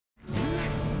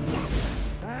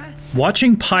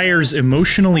Watching Pyre's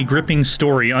emotionally gripping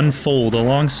story unfold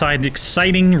alongside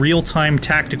exciting real-time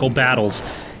tactical battles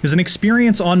is an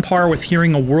experience on par with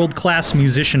hearing a world-class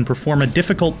musician perform a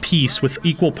difficult piece with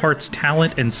equal parts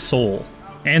talent and soul.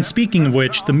 And speaking of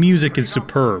which, the music is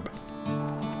superb.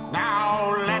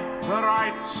 Now let the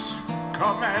rites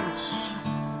commence.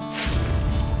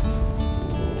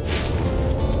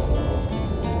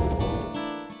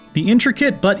 The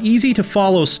intricate but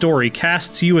easy-to-follow story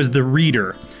casts you as the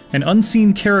reader, an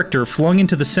unseen character flung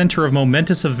into the center of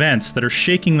momentous events that are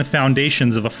shaking the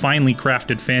foundations of a finely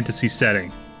crafted fantasy setting.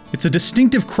 It's a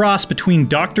distinctive cross between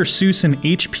Dr. Seuss and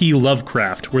H.P.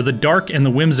 Lovecraft, where the dark and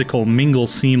the whimsical mingle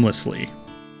seamlessly.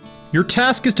 Your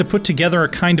task is to put together a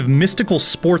kind of mystical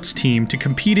sports team to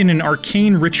compete in an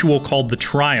arcane ritual called the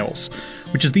Trials,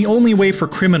 which is the only way for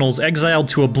criminals exiled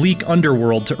to a bleak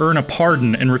underworld to earn a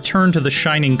pardon and return to the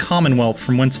shining commonwealth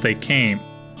from whence they came.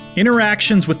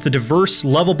 Interactions with the diverse,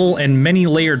 lovable, and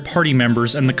many-layered party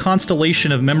members and the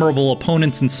constellation of memorable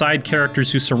opponents and side characters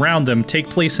who surround them take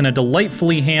place in a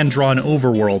delightfully hand-drawn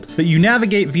overworld that you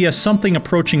navigate via something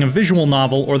approaching a visual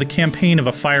novel or the campaign of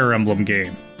a Fire Emblem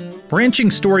game. Branching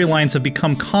storylines have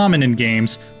become common in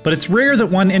games, but it's rare that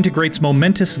one integrates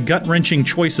momentous, gut-wrenching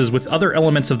choices with other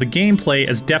elements of the gameplay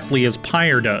as deftly as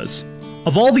Pyre does.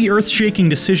 Of all the earth-shaking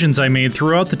decisions I made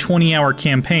throughout the 20-hour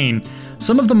campaign,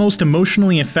 some of the most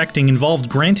emotionally affecting involved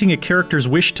granting a character's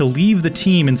wish to leave the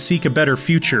team and seek a better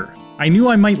future. I knew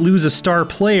I might lose a star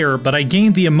player, but I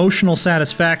gained the emotional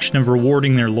satisfaction of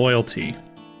rewarding their loyalty.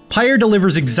 Pyre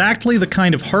delivers exactly the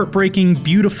kind of heartbreaking,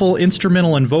 beautiful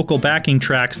instrumental and vocal backing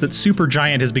tracks that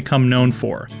Supergiant has become known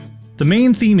for. The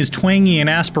main theme is twangy and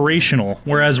aspirational,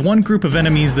 whereas one group of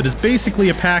enemies that is basically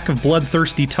a pack of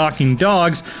bloodthirsty talking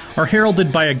dogs are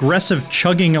heralded by aggressive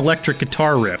chugging electric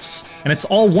guitar riffs. And it's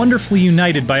all wonderfully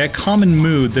united by a common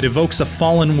mood that evokes a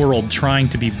fallen world trying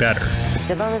to be better.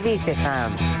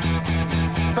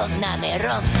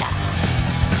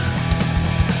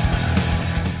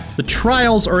 The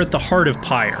Trials are at the heart of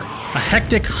Pyre, a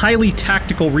hectic, highly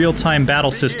tactical real-time battle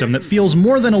system that feels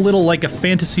more than a little like a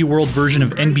fantasy world version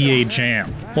of NBA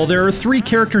Jam. While there are 3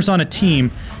 characters on a team,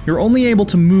 you're only able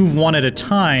to move one at a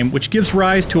time, which gives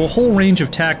rise to a whole range of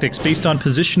tactics based on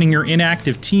positioning your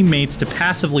inactive teammates to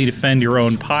passively defend your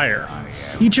own Pyre.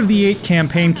 Each of the 8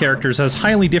 campaign characters has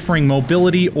highly differing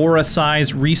mobility, aura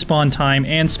size, respawn time,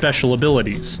 and special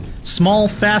abilities. Small,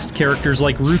 fast characters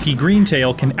like Rookie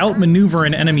Greentail can outmaneuver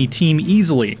an enemy team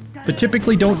easily, but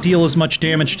typically don't deal as much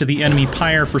damage to the enemy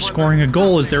Pyre for scoring a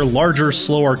goal as their larger,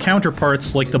 slower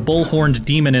counterparts like the bull-horned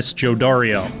demoness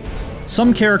Jodario.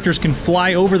 Some characters can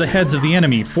fly over the heads of the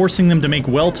enemy, forcing them to make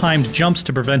well-timed jumps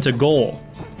to prevent a goal.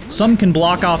 Some can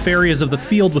block off areas of the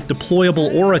field with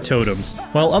deployable aura totems,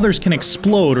 while others can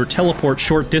explode or teleport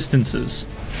short distances.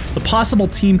 The possible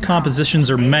team compositions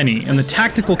are many, and the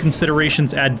tactical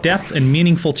considerations add depth and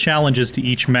meaningful challenges to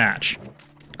each match.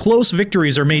 Close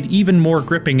victories are made even more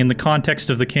gripping in the context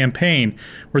of the campaign,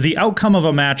 where the outcome of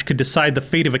a match could decide the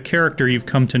fate of a character you've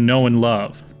come to know and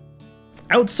love.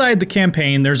 Outside the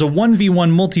campaign, there's a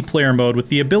 1v1 multiplayer mode with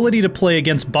the ability to play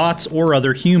against bots or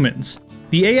other humans.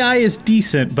 The AI is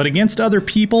decent, but against other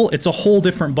people, it's a whole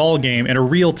different ballgame and a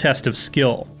real test of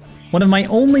skill. One of my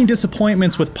only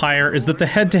disappointments with Pyre is that the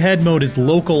head-to-head mode is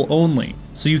local only,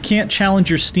 so you can't challenge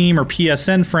your Steam or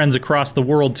PSN friends across the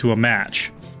world to a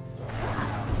match.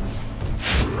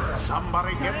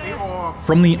 Somebody get the orb.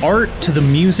 From the art, to the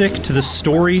music, to the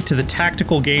story, to the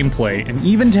tactical gameplay, and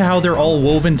even to how they're all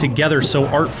woven together so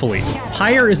artfully,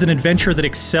 Pyre is an adventure that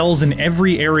excels in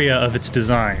every area of its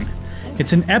design.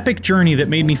 It's an epic journey that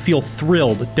made me feel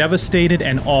thrilled, devastated,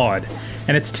 and awed,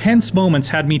 and its tense moments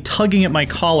had me tugging at my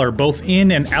collar both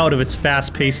in and out of its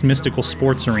fast-paced mystical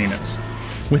sports arenas.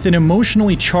 With an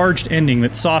emotionally charged ending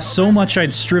that saw so much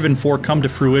I'd striven for come to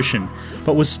fruition,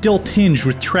 but was still tinged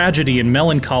with tragedy and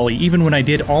melancholy even when I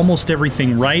did almost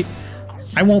everything right,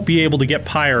 I won't be able to get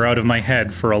Pyre out of my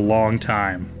head for a long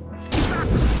time.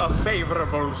 A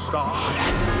favorable start.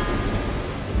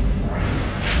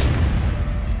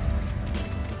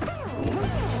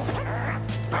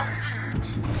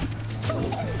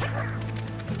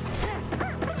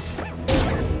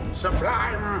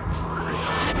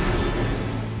 Sublime.